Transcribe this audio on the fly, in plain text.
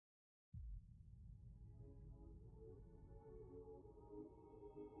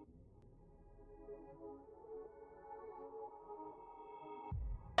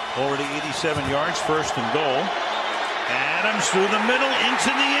Already 87 yards, first and goal. Adams through the middle into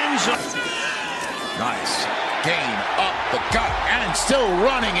the end zone. Nice gain up the gut and still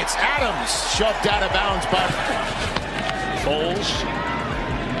running. It's Adams shoved out of bounds by Foles.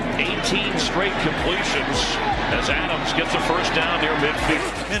 18 straight completions as Adams gets a first down near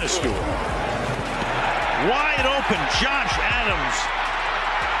midfield. Minuscule. Wide open, Josh Adams.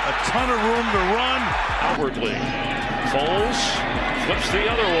 A ton of room to run. Outwardly. Foles flips the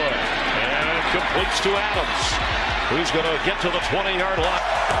other way and completes to Adams, who's going to get to the 20-yard line.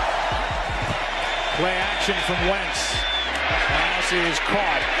 Play action from Wentz. Pass is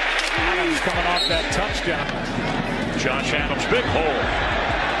caught. Adams coming off that touchdown. Josh Adams, big hole.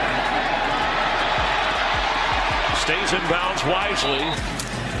 Stays in bounds wisely.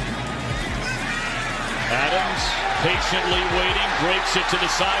 Adams patiently waiting, breaks it to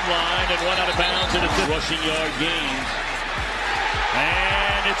the sideline and run out of bounds at a rushing yard gain.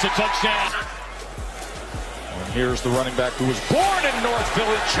 And it's a touchdown. And here's the running back who was born in North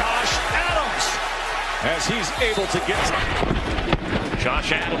Philly, Josh Adams, as he's able to get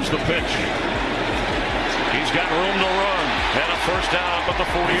Josh Adams, the pitch. He's got room to run. And a first down at the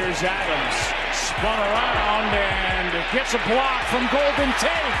 40. Here's Adams. Spun around and gets a block from Golden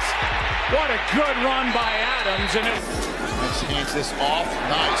Tate. What a good run by Adams. And hands this off.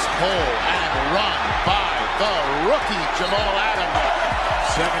 Nice pull and run by the rookie, Jamal Adams.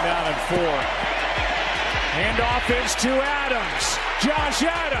 2nd down and 4. Handoff is to Adams. Josh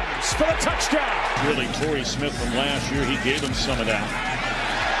Adams for the touchdown. Really, Torrey Smith from last year, he gave him some of that.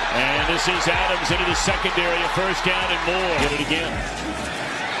 And this is Adams into the secondary, a first down and more. Get it again.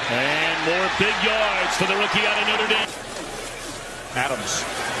 And more big yards for the rookie out of Notre Dame. Adams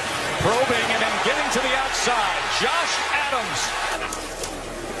probing and then getting to the outside. Josh Adams.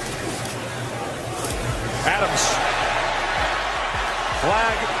 Adams.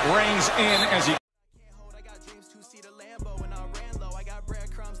 Flag rings in as he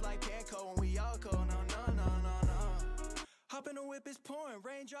Hop in the whip is pouring,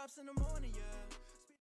 raindrops in the morning, yeah.